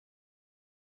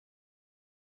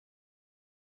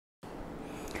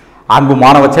அன்பு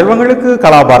மாணவ செல்வங்களுக்கு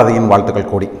கலாபாரதியின்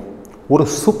வாழ்த்துக்கள் கூடி. ஒரு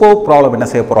சூப்பர் ப்ராப்ளம் என்ன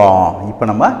செய்ய போகிறோம், இப்போ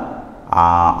நம்ம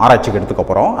ஆராய்ச்சிக்கு எடுத்துக்க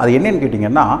போகிறோம். அது என்னன்னு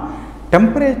கேட்டிங்கன்னா,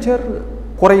 டெம்பரேச்சர்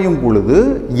குறையும் பொழுது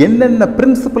என்னென்ன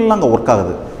பிரின்சிபல்லாம் அங்கே ஒர்க்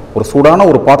ஆகுது. ஒரு சூடான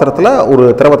ஒரு பாத்திரத்தில் ஒரு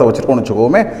திரவத்தை வச்சுருக்கோம்னு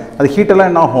வச்சுக்கோமே, அது ஹீட்டெல்லாம்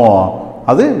என்ன ஆகும்,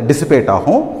 அது டிசிபேட்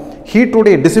ஆகும்.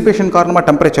 ஹீட்டுடைய டிசிபேஷன் காரணமாக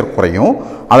டெம்பரேச்சர் குறையும்.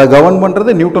 அதை கவர்ன்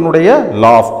பண்ணுறது நியூட்டனுடைய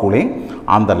லா ஆஃப் கூலிங்.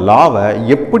 அந்த லாவை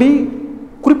எப்படி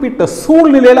குறிப்பிட்ட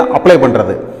சூழ்நிலையில் அப்ளை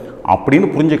பண்ணுறது அப்படின்னு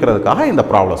புரிஞ்சுக்கிறதுக்காக இந்த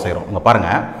ப்ராப்ளம் செய்கிறோம். இங்கே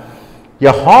பாருங்கள்,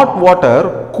 a hot water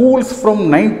cools from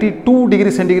 92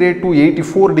 degrees centigrade to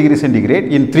 84 degrees centigrade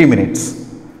in 3 minutes,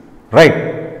 right,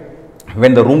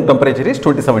 when the room temperature is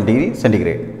 27 degrees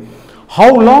centigrade. How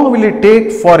long will it take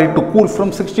for it to cool from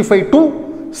 65 to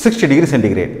 60 degrees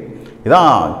centigrade?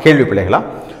 இதான் கேள்வி பிள்ளைகளா.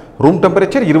 Room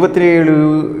temperature 27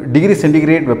 degree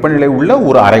centigrade வெப்பநிலை உள்ள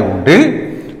ஒரு அறை ஒன்றில்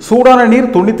சூடான நீர்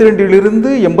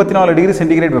 92 84 டிகிரி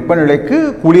சென்டிகிரேட் வெப்பநிலைக்கு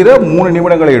குளிர 3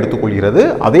 நிமிடங்களை எடுத்துக்கொள்கிறது.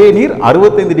 அதே நீர்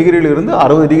 65 டிகிரியிலிருந்து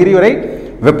 60 டிகிரி வரை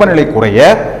வெப்பநிலை குறைய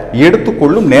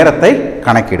எடுத்துக்கொள்ளும் நேரத்தை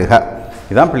கணக்கிடுக.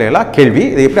 இதான் பிள்ளைகளா கேள்வி.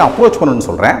 இதை எப்படி அப்ரோச் பண்ணணும்னு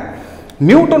சொல்கிறேன்.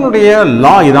 நியூட்டனுடைய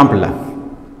லா இதான் பிள்ளை.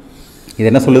 இது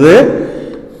என்ன சொல்லுது,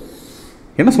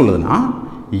 என்ன சொல்லுதுன்னா,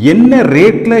 என்ன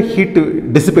ரேட்டில் ஹீட்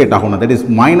டிசிபேட் ஆகணும், that is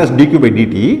minus dq by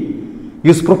dt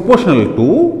is proportional to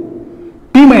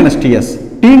T minus Ts.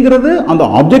 Tங்கிறது அந்த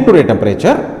ஆப்ஜெக்டுடைய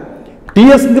டெம்பரேச்சர்,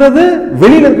 Tsங்கிறது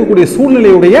வெளியில் இருக்கக்கூடிய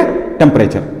சூழ்நிலையுடைய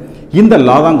டெம்பரேச்சர். இந்த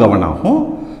லா தான் கவர்ன் ஆகும்.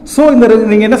 ஸோ இந்த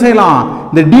நீங்கள் என்ன செய்யலாம்,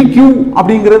 இந்த dq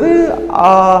அப்படிங்கிறது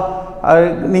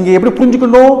நீங்கள் எப்படி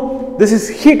புரிஞ்சுக்கணும், this is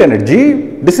heat energy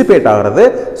dissipate ஆகிறது.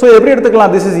 ஸோ எப்படி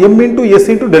எடுத்துக்கலாம், this is m into s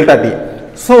into delta t.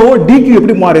 So dq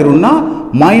எப்படி மாறிடும்னா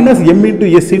minus m into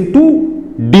s into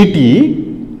dt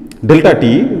delta t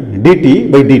dt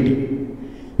by dt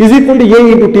is equal to a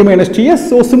into t minus ts.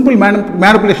 So simple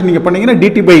manipulation நீங்க பண்ணீங்கன்னா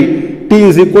dt by t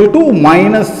is equal to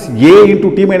minus a into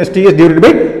t minus ts divided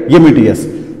by m into s.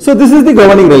 So this is the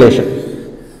governing relation.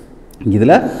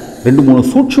 இதுல ரெண்டு மூணு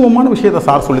சூட்சுமமான விஷயத்தை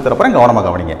sir சொல்லி தரப்பறேன், கவனமாக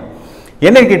கவனிங்க.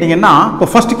 என்ன கேட்டிங்கன்னா, இப்போ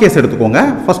ஃபர்ஸ்ட் கேஸ் எடுத்துக்கோங்க.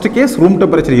 First case room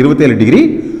temperature 27 degree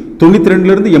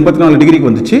 92 இருந்து 84 டிகிரிக்கு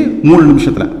வந்துச்சு 3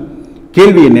 நிமிஷத்தில்.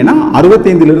 கேள்வி என்னன்னா,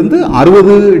 65 இருந்து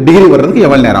 60 டிகிரி வர்றதுக்கு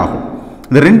எவ்வளவு நேரம் ஆகும்.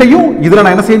 இந்த ரெண்டையும் இதில்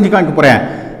நான் என்ன செஞ்சு காமிக்க போகிறேன்,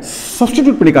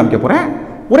 சப்ஸ்டிடியூட் பண்ணி காமிக்க போகிறேன்.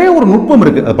 ஒரே ஒரு நுட்பம்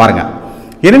இருக்குது, அது பாருங்கள்.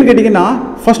 என்னன்னு கேட்டிங்கன்னா,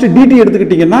 ஃபர்ஸ்ட் டிடி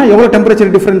எடுத்துக்கிட்டிங்கன்னா எவ்வளோ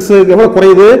டெம்பரேச்சர் டிஃப்ரென்ஸு எவ்வளோ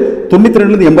குறையுது,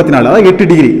 92 84, அதாவது 8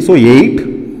 டிகிரி. ஸோ 8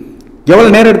 எவ்வளோ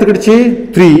நேரம் எடுத்துக்கிடுச்சு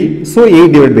 3. So 8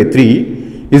 divide by 3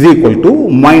 is equal to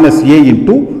minus A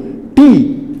into D.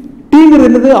 டிங்கிறது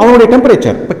என்னது, அவனுடைய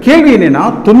டெம்பரேச்சர். இப்போ கேள்வி என்னன்னா,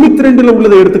 92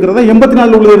 உள்ளதை எடுத்துக்கிறதா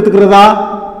 84 உள்ளதை எடுத்துக்கிறதா.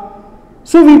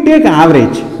 So we take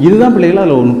average. இதுதான் பிள்ளைகள்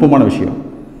அதில் ஒரு நுட்பமான விஷயம்.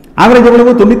 ஆவரேஜ்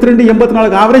எவ்வளவு, 92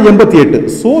 84 average 88.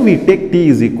 So we take D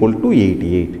is equal to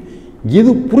 88.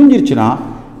 இது புரிஞ்சிருச்சுன்னா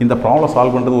இந்த ப்ராப்ளம்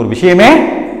சால்வ் பண்ணுறது ஒரு விஷயமே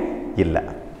இல்லை,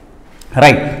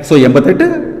 ரைட். So 88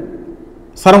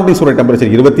 சரௌண்டிங்ஸோட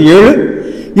temperature 27.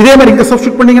 இதே மாதிரி இங்கே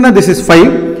சப்ஸ்டியூட் பண்ணீங்கன்னா திஸ் இஸ்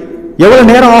 5. எவ்வளோ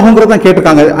நேரம் ஆகுங்கிறது தான்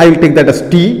கேட்டிருக்காங்க. I will take that as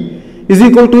D is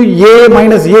equal to A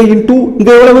minus A into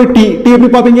இங்கே எவ்வளவு டி. டி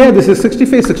எப்படி பார்ப்பீங்க, திஸ் இஸ்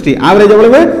 65 60. ஆவரேஜ்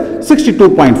எவ்வளவு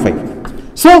 62.5.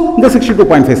 ஸோ இந்த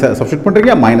 62.5 சப்ஸ்டியூட்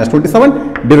பண்ணுறீங்க, minus 27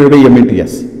 divide by m into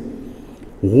s.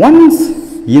 Once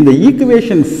இந்த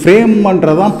ஈக்குவேஷன் ஃப்ரேம்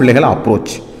பண்ணுறதான் பிள்ளைகளை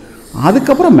அப்ரோச்.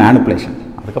 அதுக்கப்புறம் மேனிப்புலேஷன்.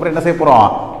 அதுக்கப்புறம் என்ன செய்ய போகிறோம்,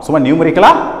 சும்மா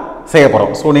நியூமரிக்கலாக செய்ய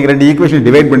போகிறோம். ஸோ நீங்கள் ரெண்டு ஈக்குவேஷன்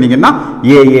டிவைட் பண்ணிங்கன்னா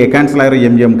ஏ கேன்சல்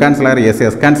ஆயிரும், எம் கேன்சல் ஆயிரும்,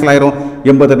 எஸ் கேன்சல் ஆயிரும்.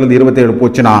 88 27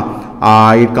 போச்சுன்னா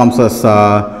இட் கம்ஸ் அஸ்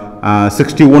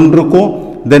 61 இருக்கும்.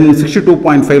 தென்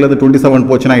 62.5 27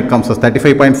 போச்சுன்னா it comes as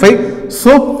 35.5.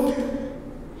 So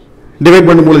divide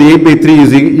பண்ணும்போது 8 by 3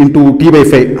 is into t by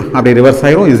 5 அப்படி ரிவர்ஸ்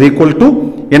ஆயிரும், இஸ் ஈக்குவல் டு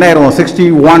என்ன ஆயிரும்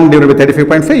 61 divided by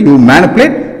 35.5. you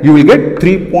manipulate, you will get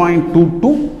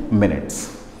 3.22 minutes.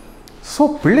 So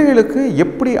பிள்ளைகளுக்கு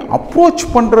எப்படி அப்ரோச்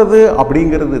பண்ணுறது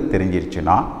அப்படிங்கிறது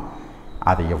தெரிஞ்சிருச்சுன்னா,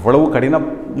 அது எவ்வளவு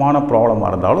கடினமான ப்ராப்ளமாக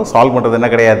இருந்தாலும் சால்வ் பண்ணுறது என்ன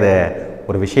கிடையாது,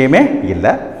 ஒரு விஷயமே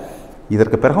இல்லை.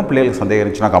 இதற்கு பிறகும் பிள்ளைகளுக்கு சந்தேகம்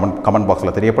இருந்துச்சுன்னா கமெண்ட்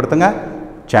பாக்ஸில் தெரியப்படுத்துங்க.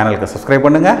 சேனலுக்கு சப்ஸ்கிரைப்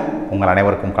பண்ணுங்கள். உங்கள்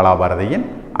அனைவருக்கும் கலாபாரதியின்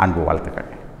அன்பு வாழ்த்துக்கள்.